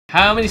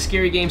How many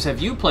scary games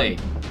have you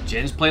played?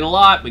 Jen's played a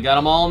lot. We got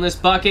them all in this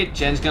bucket.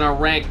 Jen's gonna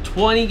rank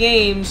 20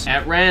 games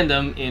at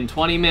random in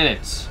 20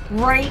 minutes.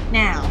 Right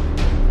now.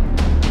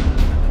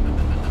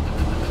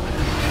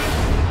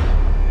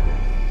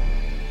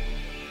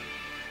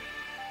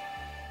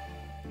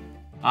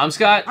 I'm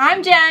Scott.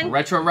 I'm Jen.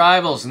 Retro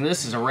Rivals, and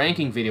this is a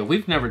ranking video.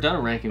 We've never done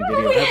a ranking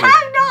video, We have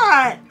have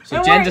not.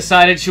 So Jen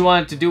decided she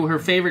wanted to do her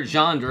favorite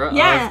genre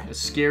Yeah. of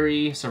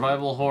scary,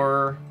 survival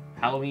horror,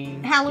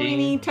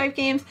 Halloween-y type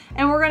games.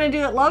 And we're going to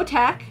do it low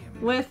tech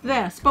with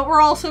this. But we're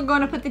also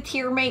going to put the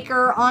tier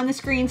maker on the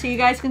screen so you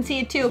guys can see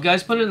it too. You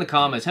guys put it in the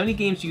comments. How many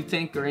games do you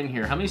think are in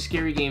here? How many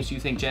scary games do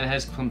you think Jen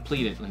has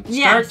completed? Like,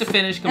 start to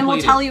finish, completed. And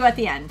we'll tell you at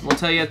the end. We'll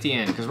tell you at the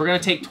end, because we're going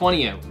to take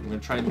 20 out. We're going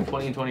to try to do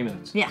 20 in 20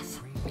 minutes. Yes.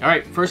 All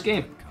right, first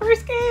game.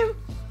 First game.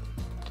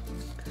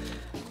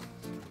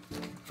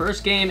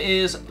 First game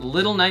is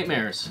Little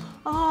Nightmares.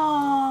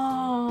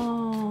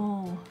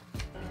 Oh.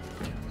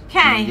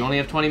 Okay. You only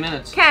have 20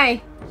 minutes.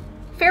 Okay.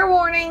 Fair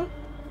warning.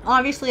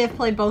 Obviously, I've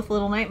played both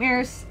Little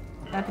Nightmares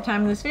at the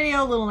time of this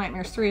video. Little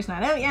Nightmares 3 is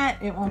not out yet.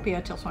 It won't be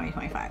out till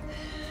 2025.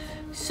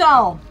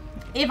 So,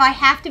 if I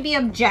have to be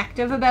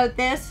objective about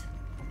this,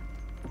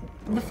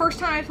 the first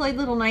time I played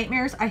Little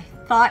Nightmares, I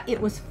thought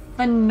it was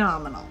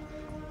phenomenal.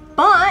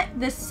 But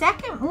the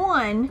second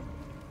one,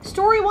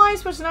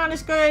 story-wise, was not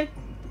as good,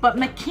 but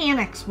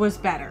mechanics was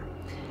better.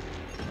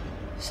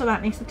 So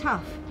that makes it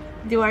tough.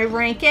 Do I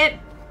rank it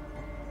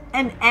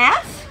an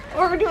S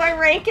or do I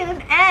rank it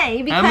an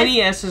A? How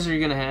many S's are you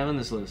going to have in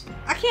this list?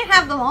 I can't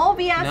have them all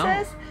be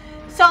S's. No.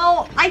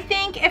 So I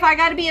think if I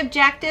got to be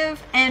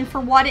objective and for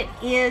what it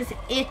is,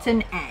 it's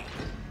an A.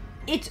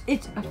 It's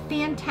a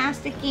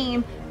fantastic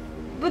game,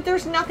 but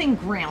there's nothing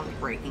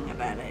groundbreaking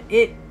about it.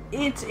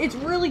 It's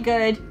really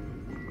good.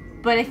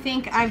 But I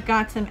think I've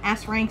got some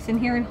S ranks in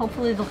here, and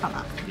hopefully they'll come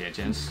up. Yeah,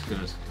 Jen's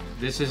gonna...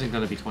 This isn't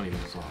gonna be 20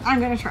 minutes long.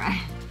 I'm gonna try.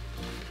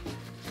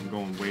 I'm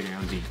going way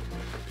down deep.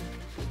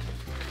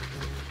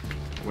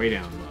 Way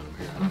down bottom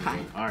here. Okay.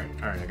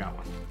 Alright, I got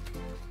one.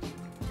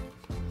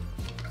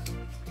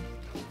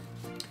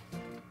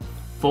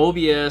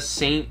 Phobia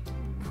Saint...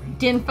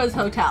 Dinfa's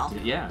Hotel.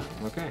 Yeah,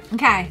 okay.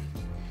 Okay.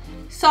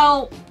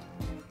 So,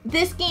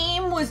 this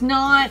game was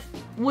not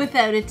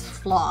without its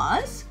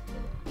flaws,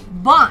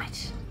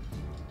 but...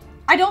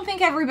 I don't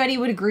think everybody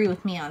would agree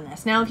with me on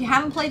this. Now, if you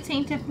haven't played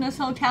St. Dinfa's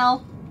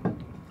Hotel,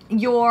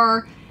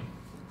 you're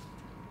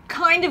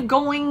kind of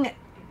going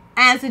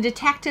as a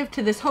detective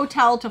to this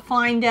hotel to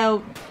find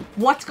out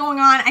what's going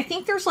on. I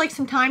think there's like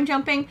some time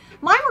jumping.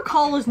 My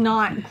recall is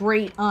not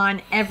great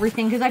on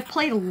everything because I've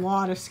played a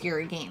lot of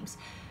scary games.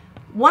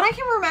 What I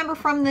can remember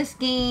from this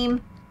game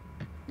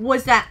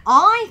was that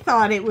I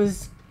thought it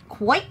was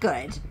quite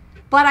good.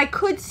 But I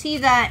could see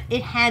that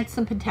it had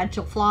some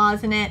potential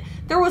flaws in it.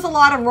 There was a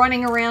lot of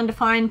running around to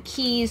find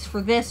keys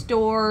for this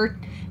door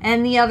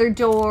and the other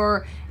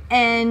door.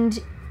 And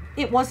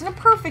it wasn't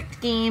a perfect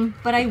game,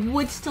 but I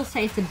would still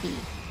say it's a B.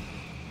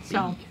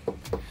 So, B.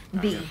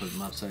 I'm gonna put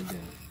them upside down.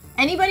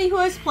 Anybody who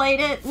has played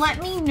it,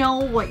 let me know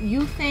what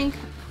you think.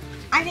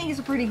 I think it's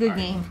a pretty good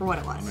game for what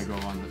it was. I'm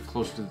gonna go on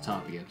closer to the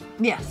top again.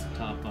 Yes.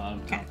 Top,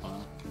 okay.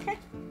 Top, okay.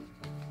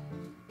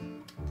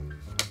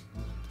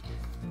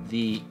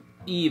 The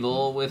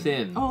Evil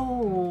Within.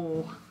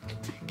 Oh,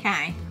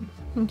 okay.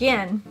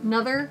 Again,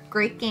 another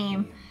great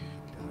game.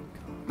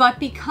 But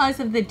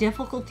because of the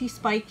difficulty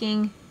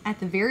spiking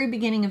at the very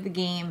beginning of the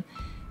game,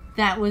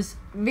 that was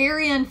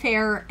very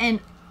unfair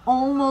and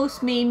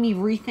almost made me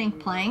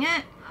rethink playing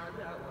it.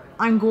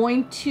 I'm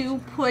going to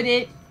put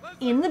it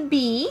in the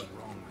B.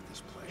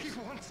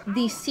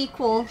 The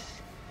sequel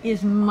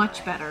is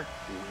much better.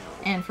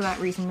 And for that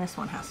reason, this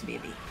one has to be a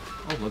B.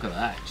 Oh, look at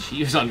that.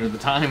 She was under the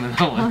time in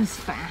that one. That was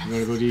fast. I'm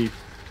gonna go deep.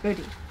 Go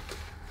deep.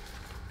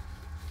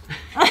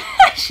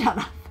 Shut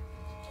up.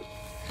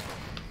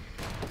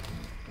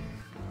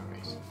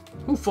 Alright.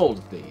 Who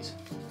folded these?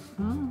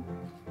 Oh.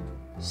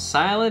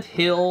 Silent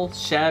Hill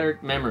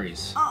Shattered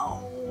Memories.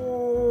 Oh.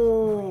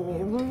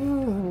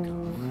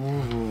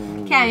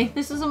 Okay,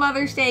 this is a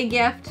Mother's Day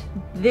gift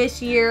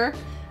this year.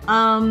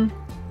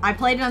 I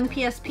played it on the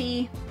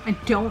PSP. I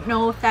don't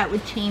know if that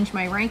would change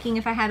my ranking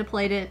if I had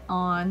played it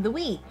on the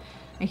Wii.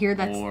 I hear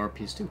that's... Or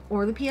PS2.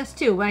 Or the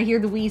PS2. But I hear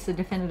the Wii's the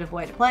definitive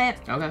way to play it.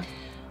 Okay.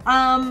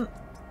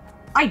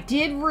 I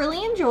did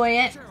really enjoy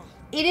it.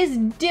 It is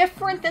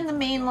different than the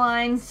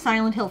mainline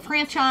Silent Hill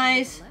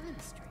franchise.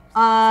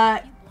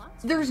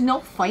 There's no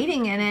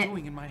fighting in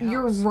it.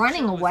 You're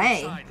running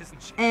away.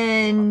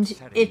 And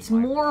it's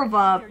more of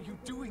a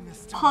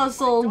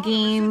puzzle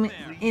game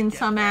in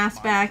some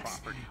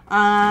aspects.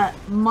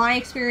 My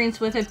experience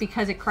with it,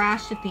 because it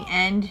crashed at the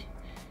end,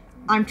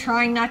 I'm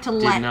trying not to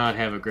Did not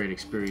have a great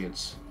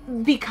experience.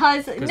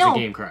 Because no, the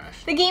game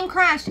crashed. The game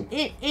crashed.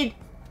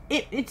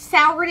 It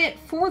soured it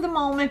for the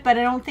moment, but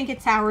I don't think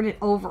it soured it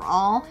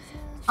overall.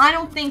 I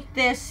don't think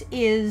this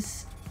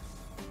is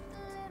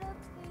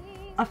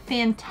a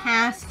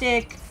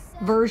fantastic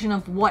version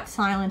of what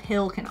Silent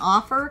Hill can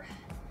offer.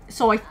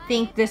 So I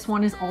think this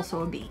one is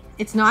also a B.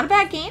 It's not a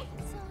bad game.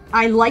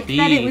 I liked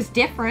that it was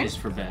different. Is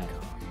for bad.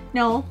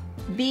 No,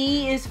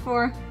 B is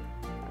for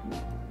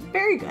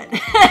very good.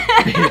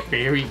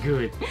 Very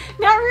good.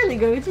 Not really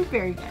good, it's just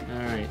very good.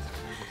 All right,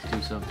 let's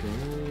do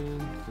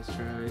something. Let's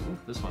try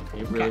this one.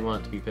 You really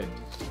want it to be picked.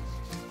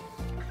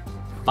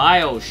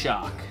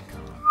 BioShock.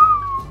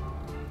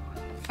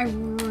 I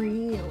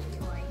really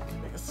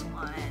like this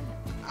one.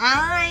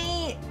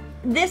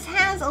 This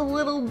has a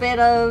little bit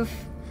of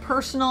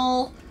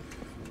personal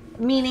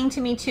meaning to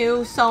me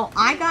too. So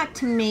I got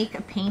to make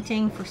a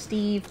painting for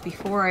Steve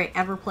before I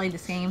ever played the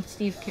game,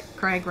 Steve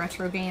Craig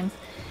Retro Games,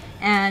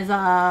 as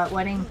a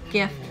wedding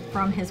gift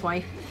from his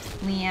wife,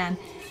 Leanne.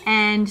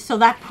 And so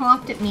that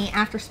prompted me,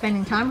 after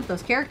spending time with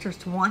those characters,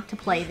 to want to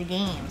play the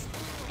games.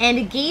 And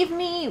it gave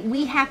me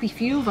We Happy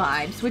Few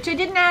vibes, which I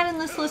didn't add in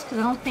this list because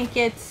I don't think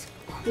it's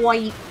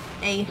quite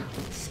a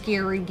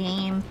scary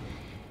game.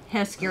 It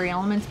has scary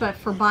elements, but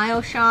for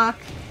BioShock,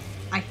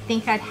 I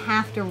think I'd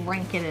have to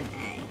rank it an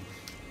A.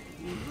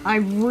 I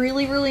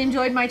really, really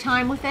enjoyed my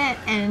time with it,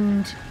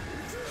 and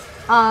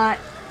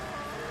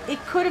it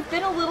could have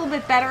been a little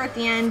bit better at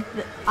the end.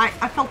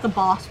 I felt the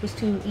boss was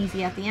too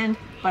easy at the end,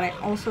 but I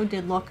also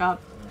did look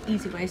up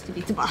easy ways to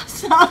beat the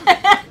boss.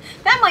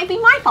 That might be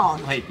my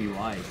fault. Might be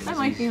why. That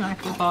might be my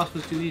fault. The boss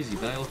was too easy,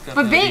 but I looked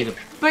up.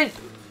 But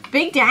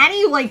Big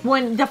Daddy, like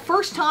when the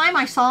first time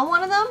I saw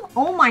one of them,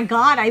 oh my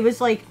god, I was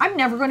like, I'm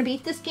never going to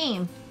beat this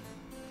game.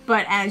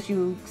 But as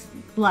you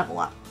level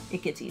up,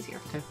 it gets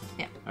easier. Okay.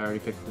 Yeah. I already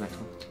picked the next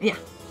one. Yeah.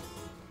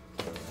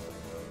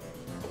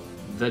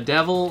 The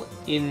Devil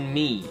in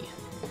Me.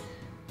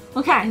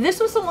 Okay, this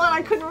was the one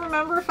I couldn't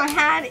remember if I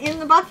had in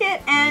the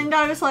bucket, and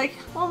I was like,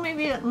 well,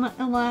 maybe it'll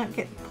not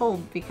get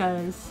pulled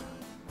because...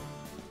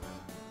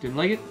 Didn't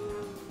like it?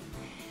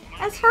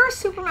 As far as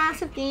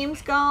Supermassive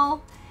games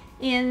go,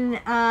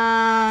 in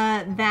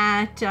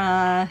that...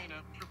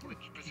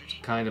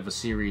 kind of a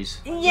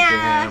series.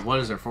 Yeah. What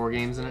is there, 4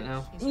 games in it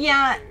now?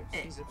 Yeah,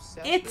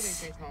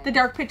 it's the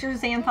Dark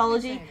Pictures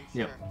Anthology.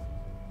 Yep.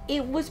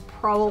 It was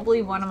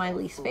probably one of my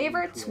least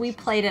favorites. We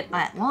played it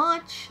at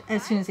launch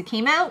as soon as it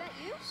came out.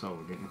 So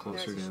we're getting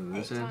closer to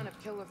this end.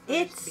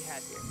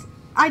 It's...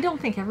 I don't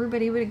think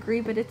everybody would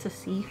agree, but it's a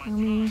C for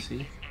me.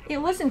 See? It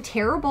wasn't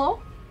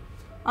terrible.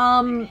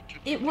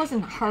 It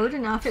wasn't hard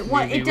enough. It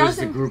was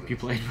doesn't... the group you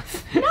played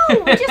with.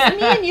 No, just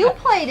me and you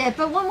played it.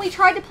 But when we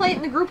tried to play it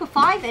in a group of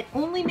 5, it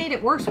only made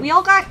it worse. We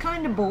all got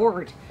kind of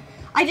bored.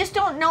 I just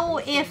don't know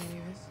if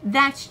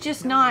that's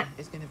just not...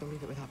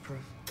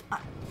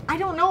 I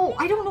don't know.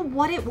 I don't know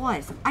what it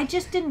was. I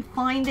just didn't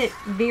find it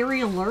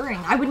very alluring.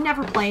 I would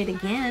never play it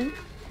again.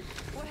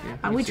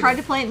 Yeah, we tried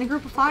to play it in a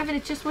group of 5 and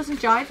it just wasn't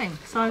jiving.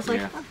 So I was like,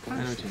 yeah, oh, I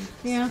know what you mean.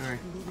 Yeah. Alright,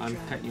 I'm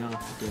cutting you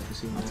off.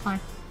 That's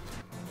fine.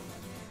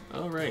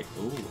 Alright.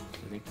 Ooh,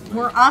 I think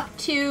we're up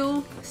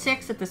to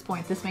 6 at this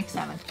point. This makes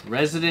 7.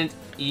 Resident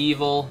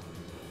Evil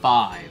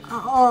 5.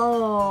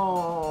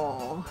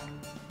 Oh.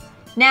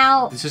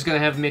 Now... This is going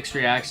to have mixed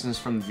reactions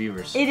from the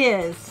viewers. It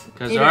is.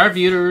 Because there are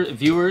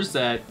viewers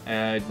that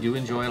do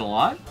enjoy it a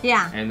lot.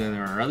 Yeah. And then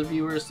there are other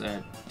viewers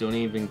that don't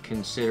even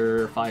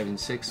consider 5 and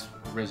 6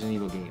 Resident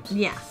Evil games.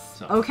 Yes.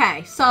 So.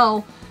 Okay,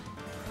 so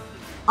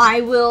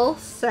I will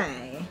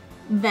say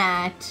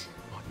that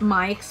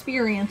my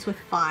experience with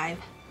 5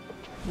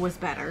 was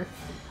better.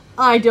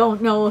 I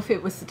don't know if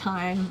it was the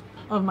time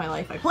of my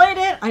life I played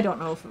it. I don't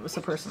know if it was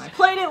the person I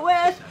played it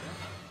with.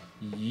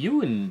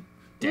 You and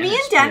Dennis Me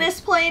and Dennis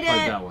played it.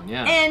 that one,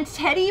 yeah. And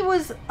Teddy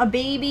was a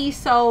baby,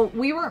 so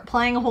we weren't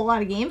playing a whole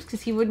lot of games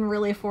because he wouldn't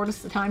really afford us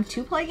the time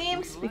to play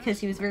games because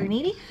he was very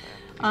needy.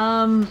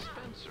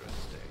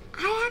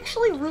 I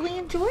actually really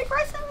enjoyed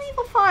Resident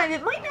Evil 5.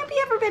 It might not be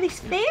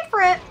everybody's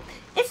favorite.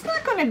 It's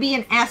not going to be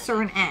an S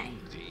or an A.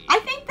 I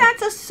think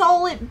that's a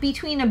solid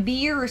between a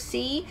B or a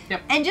C.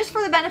 Yep. And just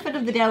for the benefit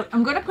of the doubt,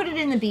 I'm going to put it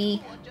in the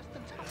B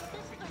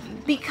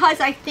because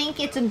I think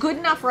it's a good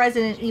enough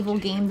Resident Evil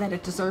game that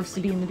it deserves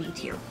to be in the B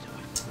tier.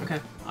 Okay.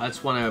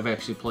 That's one I've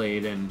actually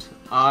played, and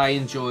I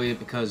enjoy it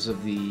because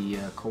of the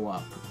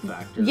co-op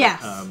factor.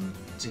 Yes.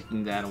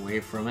 Taking that away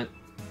from it.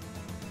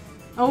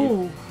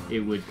 Oh. It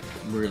would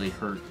really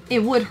hurt. It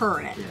would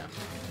hurt it. Yeah.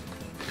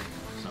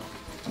 So,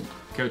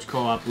 Couch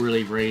Co-op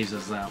really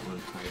raises that one,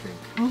 I think.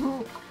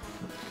 Mm-hmm.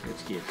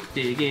 Let's get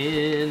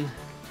digging.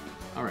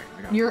 All right,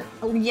 I got You're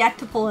yet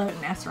to pull out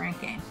an S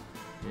rank game.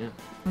 Yeah.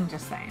 I'm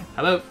just saying.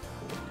 How about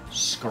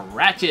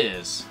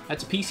Scratches?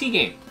 That's a PC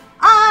game.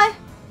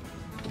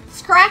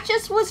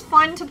 Scratches was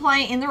fun to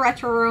play in the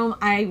retro room.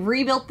 I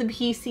rebuilt the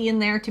PC in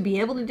there to be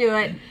able to do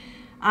it.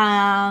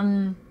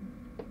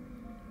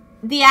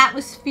 The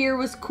atmosphere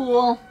was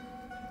cool.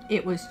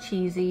 It was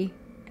cheesy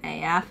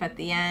AF at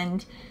the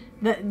end.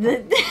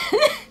 The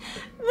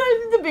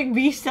big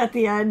beast at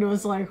the end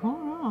was like,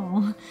 oh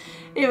no.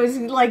 It was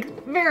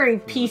like very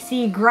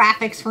PC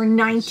graphics for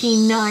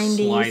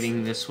 1990s.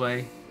 Sliding this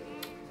way.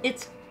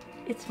 It's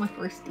my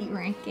first D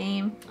rank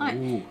game.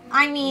 Ooh.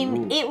 I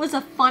mean, Ooh. it was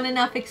a fun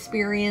enough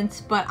experience,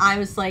 but I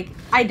was like,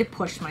 I had to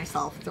push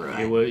myself through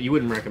it. You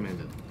wouldn't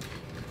recommend it?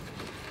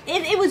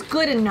 It was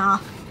good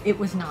enough. It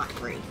was not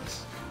great.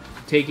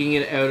 Taking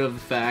it out of the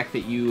fact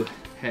that you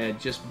had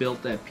just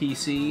built that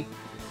PC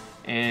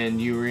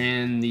and you were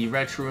in the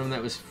retro room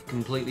that was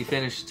completely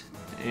finished,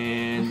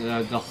 and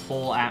the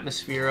whole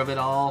atmosphere of it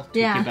all took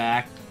you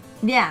back.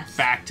 Yes.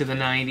 Back to the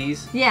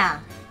 90s. Yeah.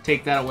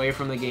 Take that away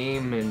from the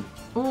game and...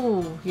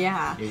 Ooh,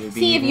 yeah.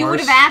 See, if you would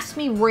have asked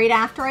me right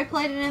after I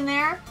played it in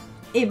there,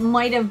 it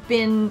might have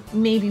been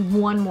maybe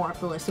one more up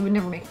the list. It would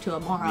never make it to a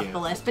more up the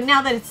list. But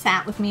now that it's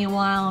sat with me a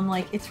while, I'm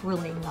like, it's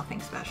really nothing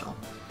special.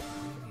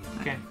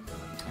 Okay.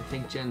 I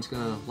think Jen's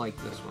gonna like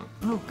this one.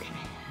 Okay.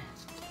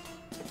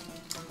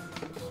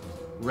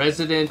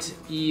 Resident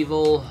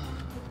Evil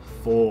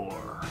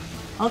 4.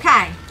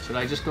 Okay. Should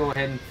I just go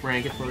ahead and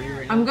rank it for you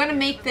right now? I'm gonna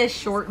make this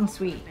short and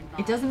sweet.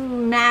 It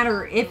doesn't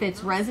matter if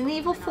it's Resident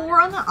Evil 4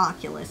 on the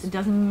Oculus. It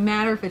doesn't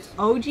matter if it's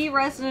OG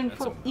Resident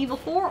Evil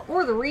 4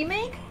 or the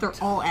remake. They're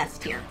all S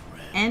tier.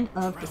 End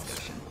of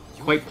discussion.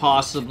 Quite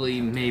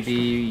possibly, maybe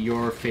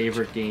your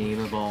favorite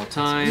game of all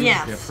time.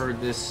 Yes. I've heard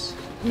this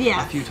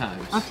a few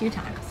times. A few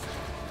times.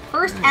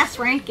 First S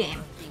rank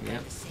game.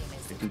 Yep.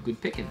 I do good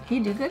picking.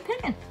 You do good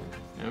picking.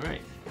 All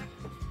right.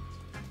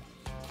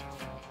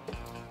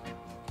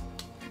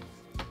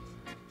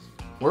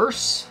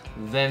 Worse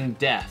Than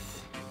Death.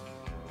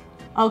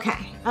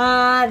 Okay,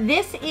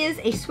 this is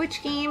a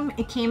Switch game.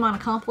 It came on a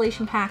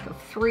compilation pack of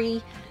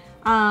 3.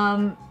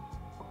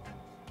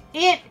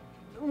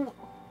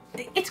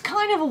 It's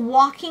kind of a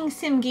walking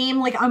sim game.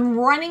 Like, I'm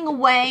running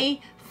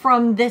away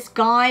from this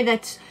guy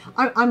that's...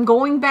 I'm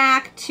going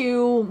back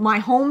to my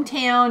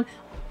hometown.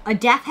 A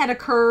death had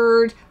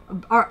occurred.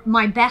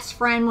 My best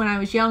friend when I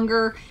was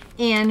younger.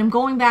 And I'm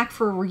going back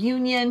for a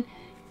reunion.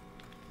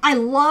 I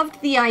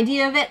loved the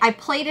idea of it. I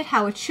played it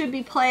how it should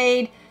be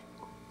played.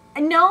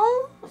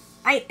 No...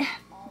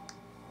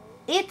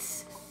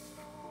 It's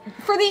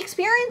for the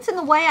experience and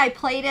the way I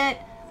played it,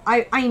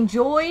 I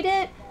enjoyed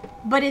it,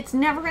 but it's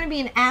never going to be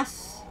an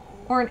S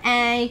or an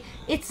A.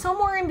 It's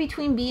somewhere in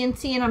between B and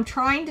C, and I'm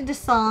trying to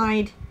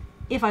decide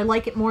if I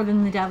like it more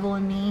than The Devil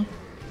in Me.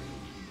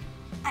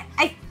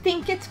 I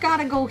think it's got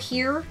to go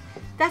here.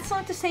 That's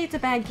not to say it's a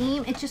bad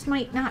game. It just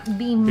might not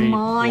be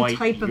my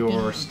type of game.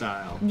 Your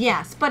style.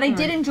 Yes, but I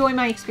did enjoy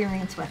my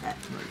experience with it.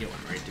 Get one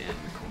right down in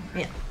the corner.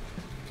 Yeah.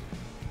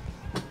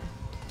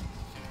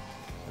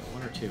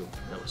 One or two?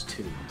 That was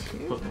two.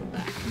 Put them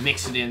back.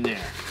 Mix it in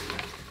there.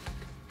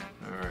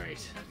 All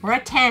right. We're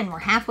at 10. We're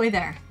halfway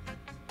there.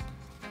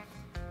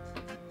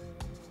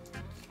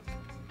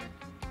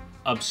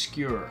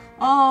 Obscure.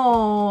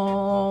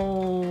 Oh.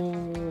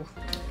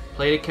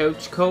 Played a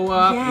couch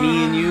co-op,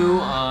 me and you,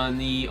 on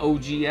the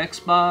OG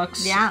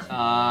Xbox.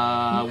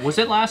 Yeah. Was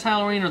it last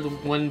Halloween or the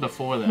one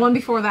before that? One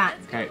before that.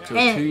 Okay, so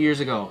 2 years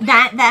ago.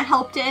 That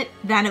helped it,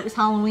 that it was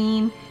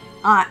Halloween.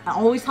 It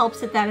always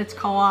helps it that it's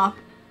co-op.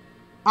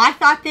 I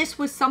thought this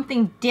was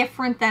something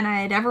different than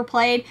I had ever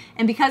played,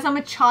 and because I'm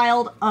a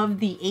child of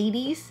the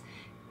 80s,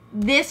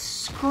 this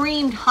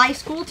screamed high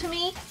school to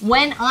me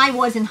when I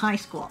was in high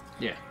school.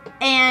 Yeah.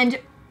 And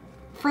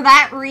for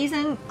that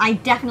reason, I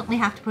definitely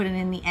have to put it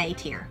in the A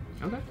tier.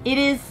 Okay. It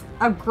is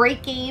a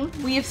great game.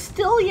 We have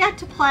still yet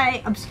to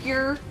play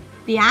Obscure,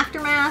 The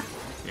Aftermath,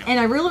 and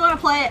I really want to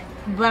play it,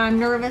 but I'm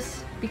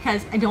nervous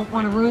because I don't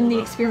want to ruin the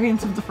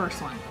experience of the first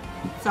one.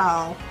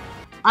 So...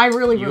 I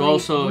really You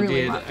also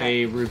did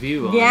a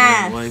review on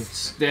that one.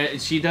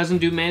 She doesn't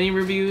do many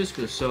reviews,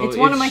 so it's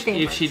one of my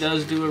favorites. If she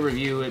does do a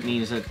review, it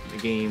means that the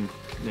game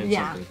meant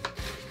something.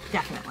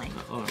 Definitely.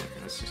 Oh,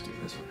 let's just do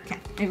this one. Okay,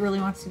 it really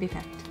wants to be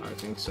picked. I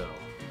think so.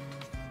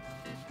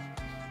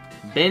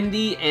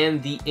 Bendy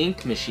and the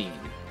Ink Machine.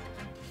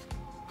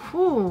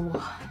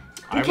 Ooh.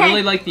 I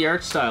really like the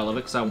art style of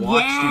it because I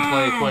watched you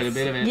play quite a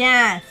bit of it.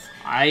 Yes.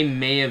 I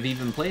may have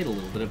even played a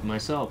little bit of it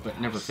myself, but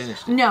never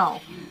finished it.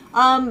 No.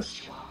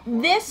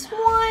 This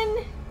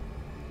one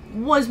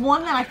was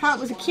one that I thought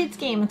was a kid's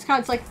game. And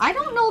Scott's like, I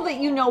don't know that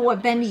you know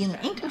what Bendy and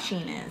the Ink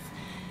Machine is.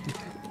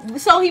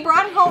 So he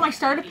brought it home. I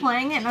started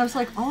playing it, and I was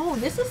like, oh,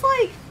 this is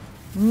like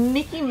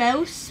Mickey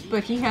Mouse,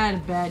 but he had a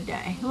bad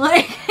day.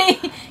 Like,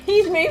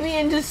 he's maybe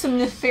into some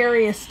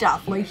nefarious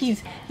stuff. Like,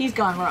 he's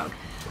gone rogue.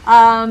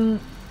 I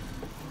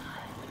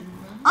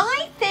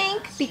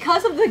think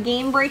because of the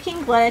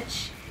game-breaking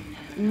glitch,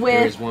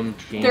 There is one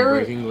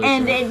game-breaking glitch,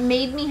 and it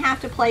made me have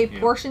to play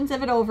portions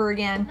of it over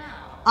again.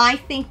 I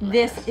think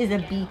this is a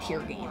B-tier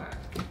game.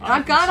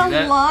 I've got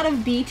a lot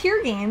of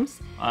B-tier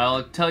games.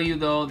 I'll tell you,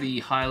 though, the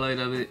highlight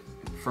of it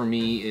for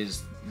me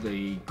is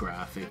the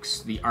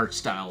graphics, the art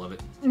style of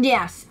it.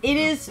 Yes, it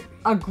is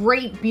a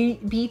great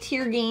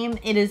B-tier game.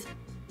 It is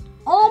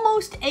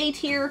almost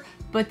A-tier,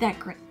 but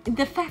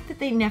the fact that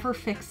they never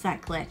fixed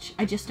that glitch,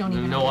 I just don't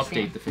even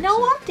understand. Update to fix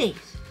No it. update.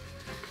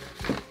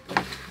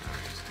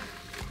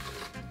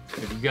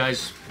 Have you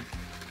guys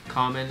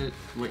commented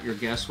what your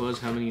guess was?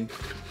 How many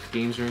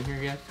games are in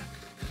here yet?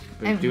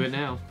 But do it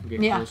now. We're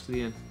getting close to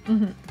the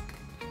end.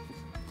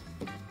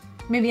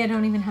 Maybe I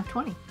don't even have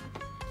 20.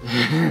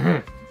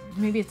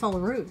 Maybe it's all a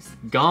ruse.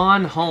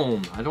 Gone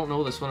Home. I don't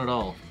know this one at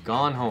all.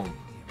 Gone Home.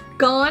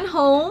 Gone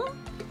Home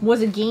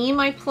was a game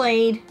I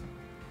played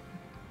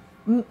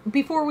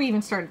before we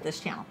even started this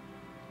channel.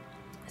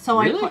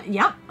 So really?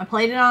 I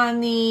played it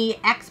on the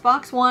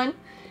Xbox One.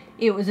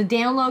 It was a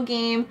download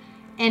game,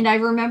 and I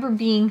remember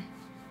being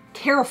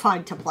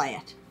terrified to play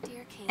it.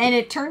 And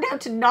it turned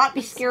out to not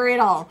be scary at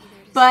all.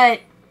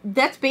 But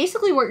that's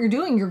basically what you're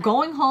doing. You're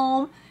going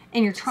home,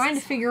 and you're trying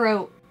to figure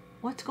out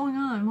what's going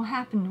on, what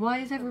happened, why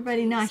is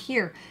everybody not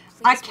here?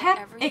 I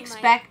kept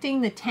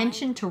expecting the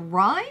tension to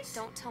rise.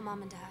 Don't tell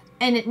Mom and Dad.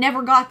 And it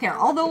never got there.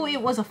 Although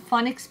it was a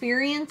fun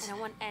experience,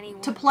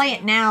 to play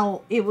it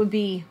now, it would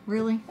be,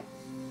 really?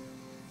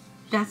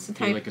 That's the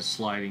type. Like a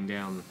sliding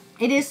down.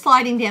 It is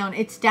sliding down.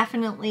 It's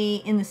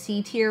definitely in the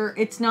C tier.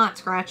 It's not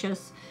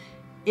Scratches.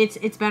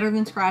 It's better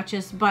than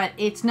Scratches, but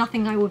it's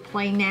nothing I would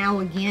play now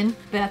again.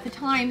 But at the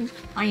time,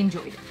 I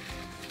enjoyed it.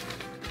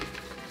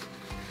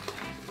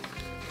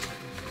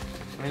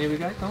 How many we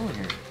got going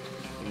here?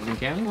 You can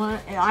count?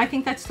 Well, I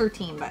think that's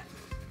 13, but...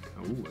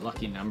 Ooh,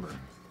 lucky number.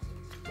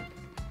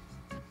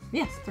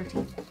 Yes,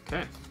 13.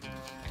 Okay.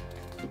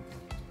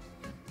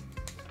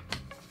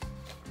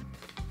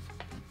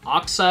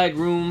 Oxide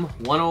Room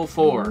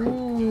 104.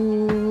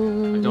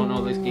 Ooh. I don't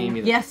know this game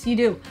either. Yes, you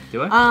do.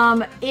 Do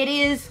I? It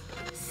is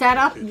set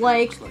up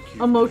like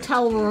a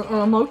motel or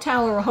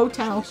a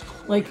hotel,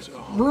 like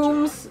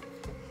rooms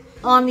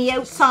on the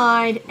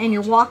outside, and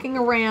you're walking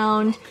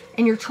around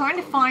and you're trying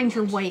to find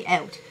your way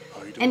out.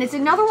 And it's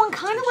another one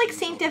kind of like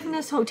St.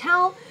 Denis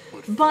Hotel,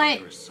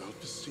 but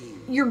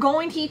you're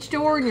going to each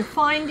door and you're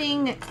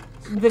finding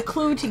the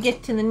clue to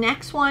get to the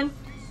next one.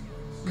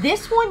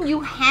 This one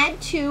you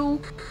had to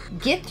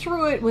get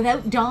through it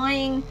without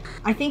dying,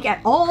 I think,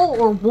 at all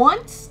or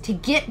once to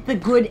get the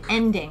good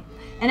ending.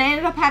 And I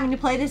ended up having to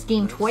play this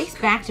game twice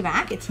back to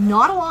back. It's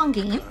not a long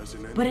game,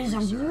 but it is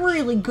a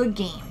really good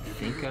game.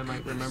 I think I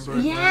might remember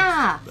it.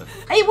 Yeah.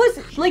 It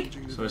was like...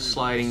 So it's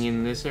sliding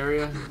in this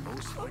area?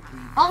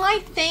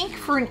 I think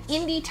for an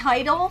indie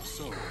title,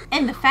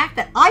 and the fact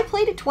that I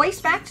played it twice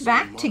back to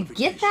back to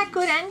get that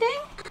good ending,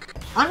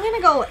 I'm going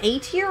to go A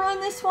tier on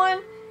this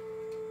one.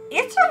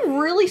 It's a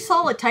really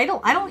solid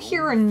title. I don't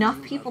hear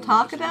enough people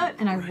talk about it,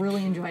 and I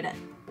really enjoyed it.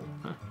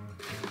 Huh.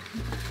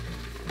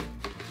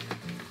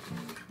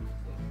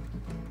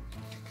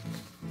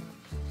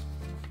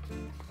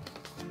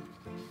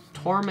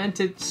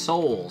 Tormented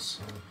Souls.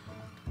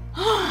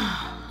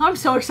 I'm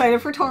so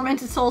excited for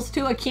Tormented Souls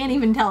 2, I can't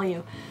even tell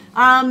you.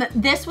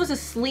 This was a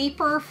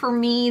sleeper for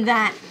me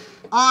that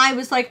I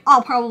was like,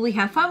 I'll probably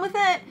have fun with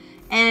it.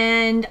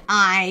 And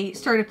I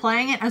started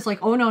playing it. I was like,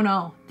 oh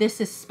no, this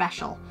is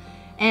special.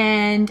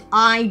 And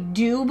I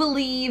do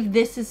believe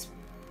this is...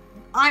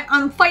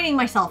 I'm fighting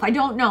myself. I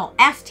don't know.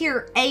 S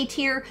tier, A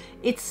tier,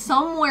 it's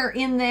somewhere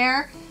in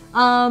there.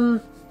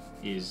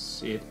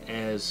 Is it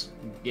as...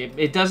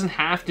 It doesn't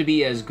have to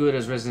be as good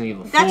as Resident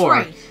Evil 4. That's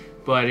right.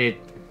 But it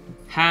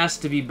has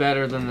to be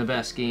better than the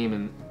best game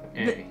in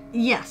A.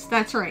 Yes,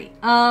 that's right.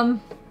 Now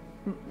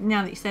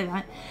that you say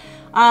that.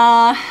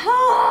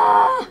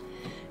 I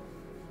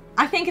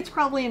think it's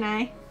probably an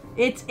A.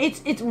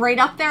 It's right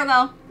up there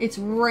though. It's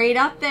right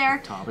up there.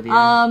 Top of the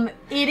A.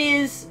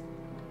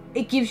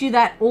 It gives you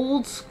that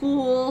old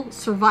school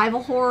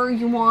survival horror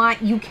you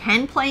want. You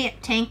can play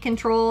it tank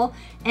control,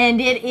 and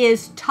it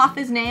is tough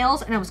as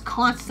nails, and I was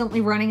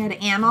constantly running out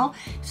of ammo.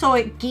 So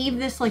it gave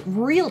this like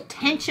real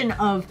tension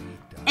of,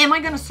 am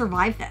I going to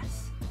survive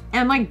this?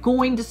 Am I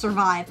going to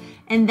survive?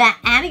 And that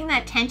adding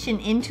that tension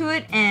into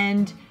it,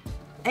 and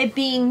it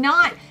being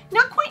not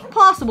quite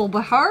impossible,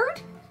 but hard,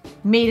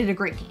 made it a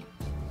great game.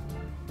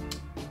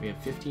 We have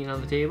 15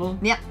 on the table.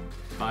 Yep.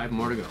 5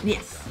 more to go.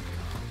 Yes.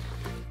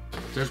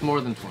 There's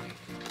more than 20.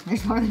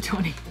 There's more than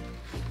 20. I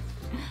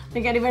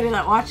think anybody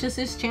that watches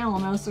this channel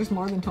knows there's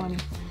more than 20.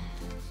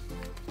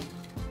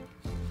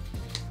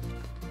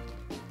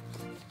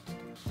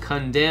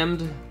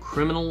 Condemned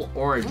Criminal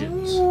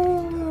Origins.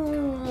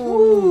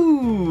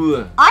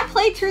 Ooh. I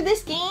played through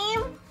this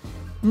game,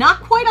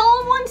 not quite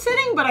all in one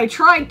sitting, but I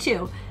tried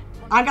to.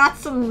 I got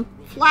some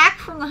flack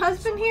from the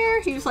husband here.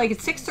 He was like,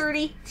 it's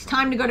 6:30, it's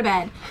time to go to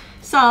bed.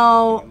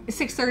 So,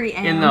 6:30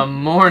 a.m. In the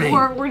morning.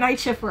 We're night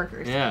shift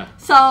workers. Yeah.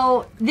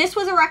 So, this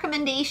was a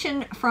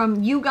recommendation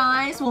from you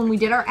guys when we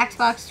did our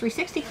Xbox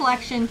 360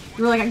 collection.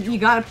 You were like, you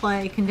gotta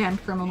play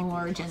Condemned Criminal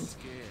Origins.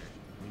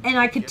 And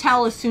I could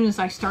tell as soon as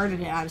I started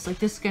it, I was like,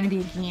 this is gonna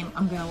be a game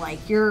I'm gonna like.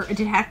 You're a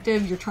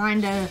detective, you're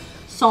trying to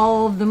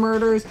solve the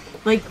murders.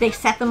 Like, they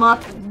set them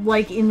up,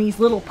 like, in these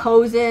little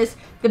poses.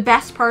 The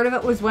best part of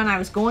it was when I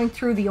was going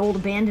through the old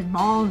abandoned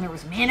mall and there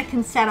was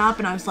mannequins set up,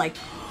 and I was like,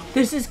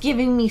 this is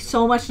giving me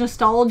so much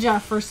nostalgia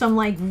for some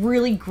like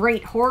really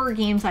great horror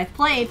games I've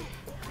played.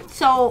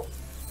 So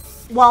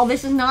while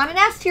this is not an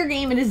S tier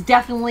game, it is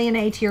definitely an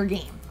A tier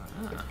game.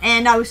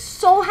 And I was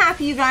so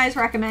happy you guys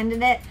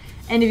recommended it.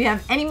 And if you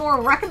have any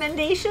more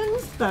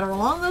recommendations that are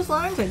along those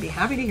lines, I'd be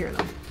happy to hear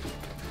them.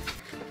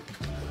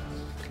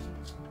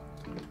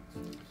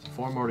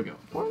 4 more to go.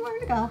 4 more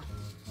to go.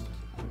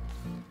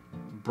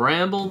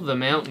 Bramble the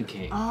Mountain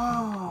King.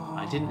 Oh.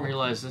 I didn't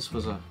realize this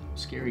was a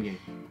scary game.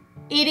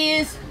 It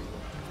is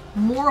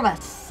more of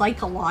a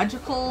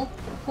psychological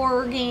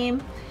horror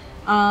game.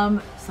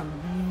 Some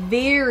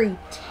very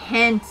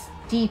tense,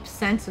 deep,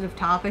 sensitive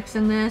topics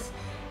in this.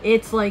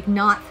 It's like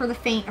not for the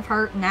faint of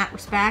heart in that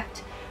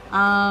respect.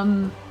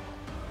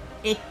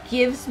 It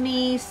gives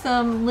me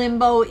some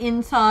Limbo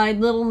Inside,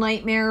 Little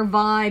Nightmare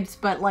vibes,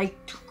 but like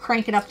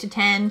crank it up to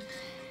 10.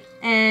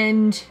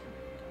 And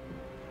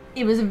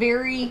it was a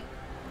very,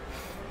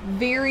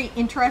 very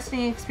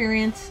interesting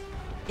experience.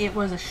 It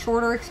was a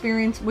shorter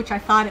experience, which I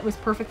thought it was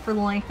perfect for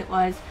the length it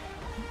was.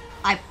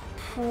 I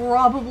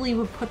probably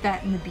would put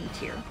that in the B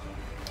tier.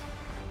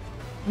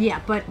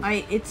 Yeah, but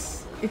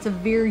it's a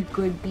very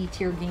good B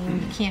tier game.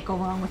 You can't go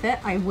wrong with it.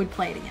 I would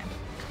play it again.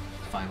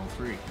 Final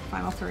 3.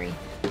 Final 3.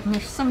 And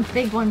there's some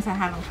big ones that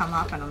haven't come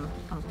up, and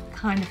I'm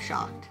kind of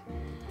shocked.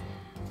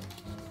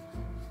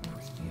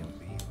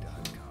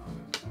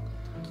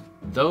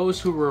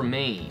 Those Who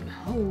Remain.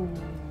 Oh.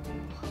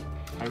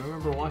 I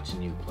remember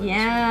watching you play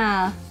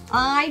Yeah.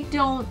 I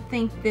don't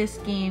think this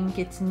game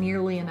gets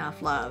nearly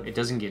enough love. It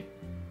doesn't get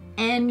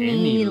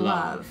any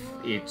love.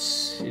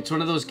 It's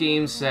one of those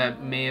games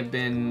that may have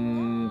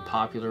been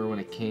popular when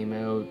it came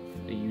out.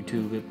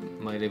 YouTube,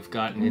 it might have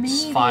gotten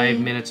its Maybe. 5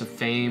 minutes of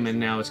fame, and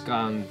now it's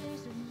gone.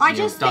 I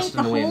just think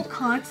the whole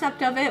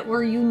concept of it,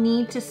 where you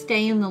need to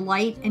stay in the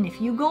light, and if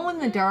you go in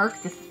the dark,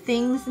 the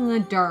things in the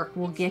dark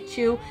will get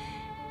you.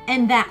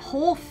 And that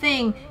whole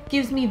thing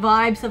gives me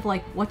vibes of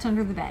like, what's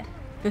under the bed?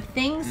 The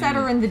things that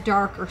are in the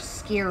dark are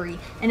scary.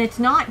 And it's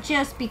not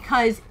just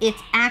because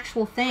it's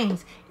actual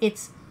things.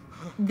 It's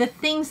the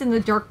things in the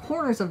dark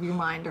corners of your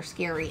mind are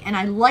scary. And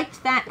I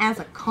liked that as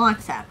a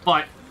concept.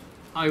 But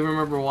I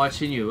remember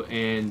watching you,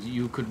 and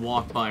you could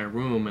walk by a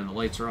room, and the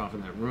lights are off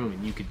in that room,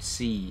 and you could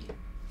see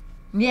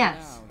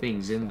Yes.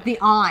 things in there. The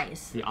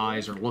eyes. The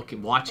eyes are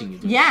watching you.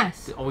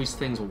 Yes. Always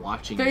things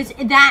watching There's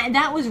you.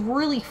 that was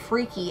really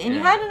freaky. And you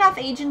Yeah. had enough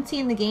agency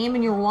in the game,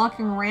 and you were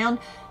walking around,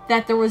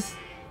 that there was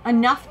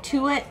enough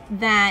to it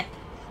that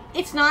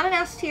it's not an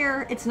S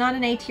tier, it's not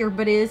an A tier,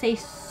 but it is a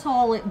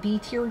solid B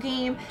tier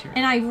game. tier.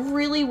 And I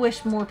really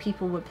wish more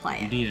people would play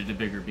You it. needed a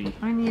bigger B.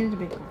 I needed a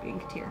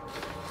big tier.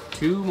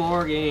 2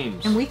 more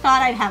games. And we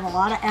thought I'd have a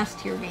lot of S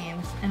tier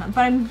games,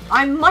 but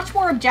I'm much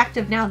more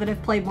objective now that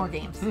I've played more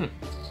games.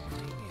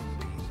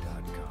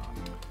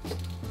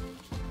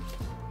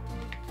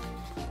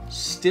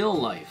 Still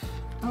Life.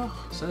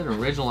 Oh, Is that an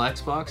original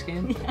Xbox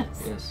game?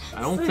 yes. Yes.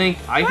 I think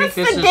That's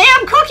this the is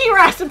damn cookie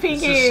recipe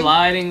this is game.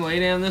 sliding way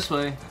down this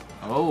way.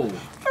 Oh,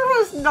 There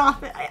was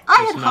nothing. I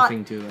there's had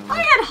nothing to it. I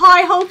had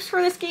high hopes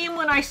for this game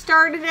when I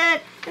started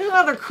it. There's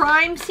another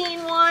crime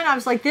scene one. I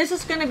was like, this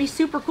is going to be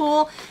super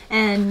cool.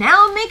 And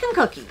now I'm making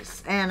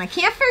cookies. And I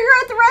can't figure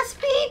out the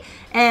recipe.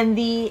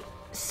 And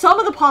some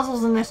of the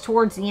puzzles in this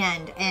towards the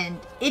end. And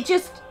it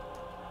just...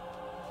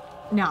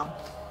 No.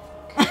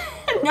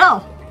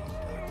 No.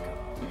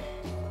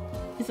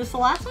 Is this the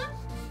last one?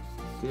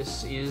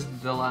 This is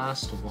the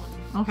last one.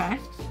 Okay.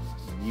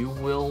 You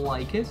will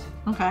like it.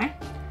 Okay.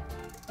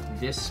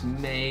 This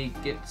may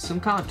get some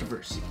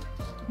controversy.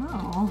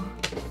 Oh.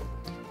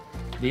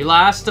 The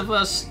Last of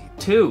Us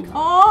 2.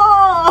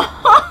 Oh!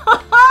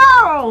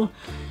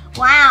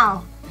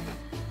 Wow.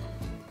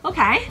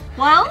 Okay.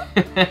 Well,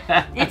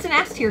 it's an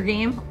S tier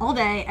game all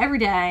day, every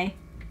day.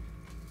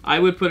 I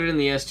would put it in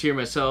the S tier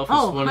myself. It's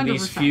Oh, one of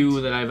these 100%.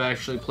 few that I've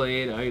actually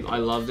played. I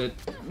loved it.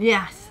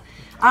 Yes.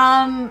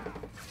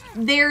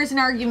 There's an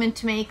argument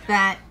to make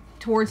that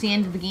towards the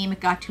end of the game it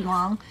got too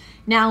long.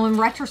 Now, in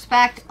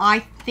retrospect, I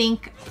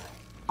think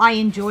I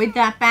enjoyed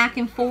that back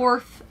and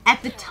forth.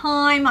 At the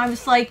time, I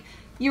was like,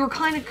 you were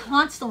kind of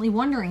constantly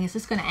wondering, is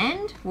this going to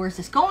end? Where's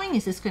this going?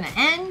 Is this going to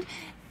end?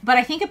 But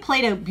I think it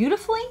played out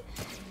beautifully.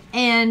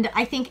 And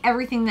I think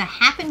everything that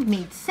happened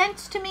made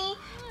sense to me.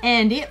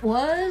 And it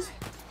was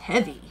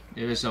heavy.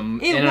 It was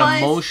an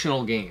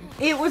emotional game.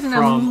 It was an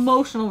From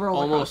emotional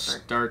roller almost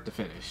coaster. start to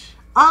finish.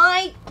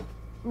 I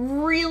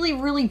really,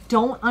 really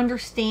don't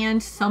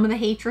understand some of the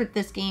hatred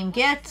this game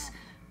gets,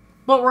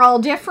 but we're all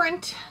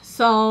different,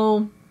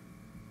 so,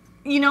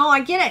 you know,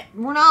 I get it.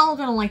 We're not all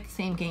gonna like the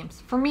same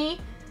games. For me,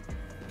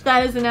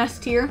 that is an S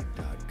tier.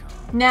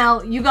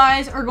 Now, you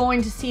guys are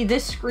going to see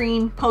this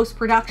screen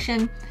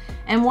post-production,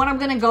 and what I'm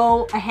gonna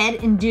go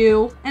ahead and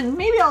do, and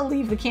maybe I'll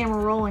leave the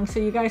camera rolling so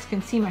you guys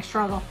can see my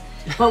struggle,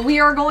 but we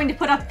are going to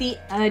put up the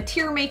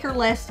tier maker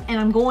list, and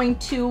I'm going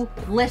to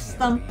list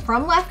them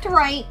from left to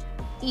right,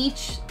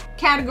 each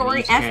category,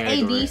 Each S,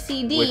 category. A, B,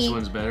 C, D. Which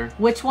one's better?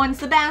 Which one's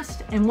the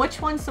best and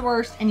which one's the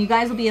worst, and you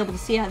guys will be able to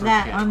see that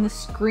category. on the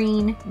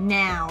screen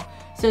now.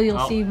 So you'll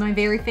Oh. see my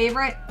very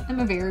favorite and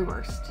my very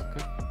worst.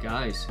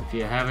 Guys, if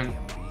you haven't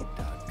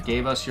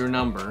gave us your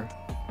number,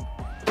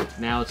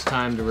 now it's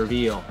time to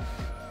reveal.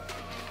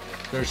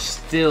 There's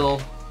still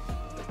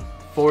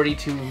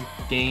 42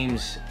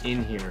 games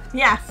in here.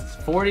 Yes.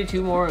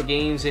 42 more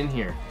games in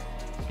here.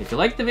 If you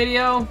like the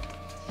video,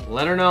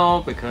 let her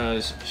know,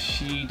 because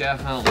she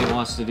definitely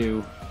wants to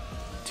do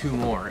 2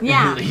 more.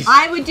 Yeah, at least.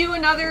 I would do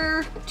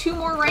another 2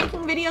 more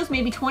ranking videos,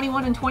 maybe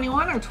 21 and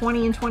 21 or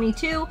 20 and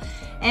 22.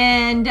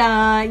 And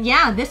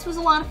yeah, this was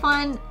a lot of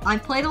fun.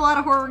 I've played a lot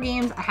of horror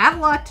games. I have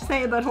a lot to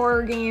say about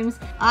horror games.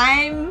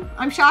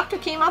 I'm shocked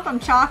what came up. I'm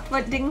shocked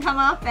what didn't come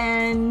up,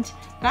 and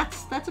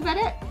that's about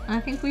it. I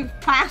think we've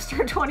passed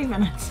our 20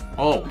 minutes.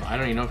 Oh, I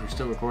don't even know if you're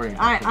still recording.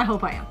 I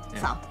hope I am.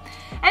 Yeah. So,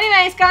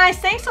 anyways, guys,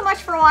 thanks so much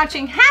for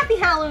watching. Happy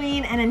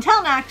Halloween, and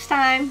until next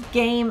time,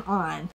 game on.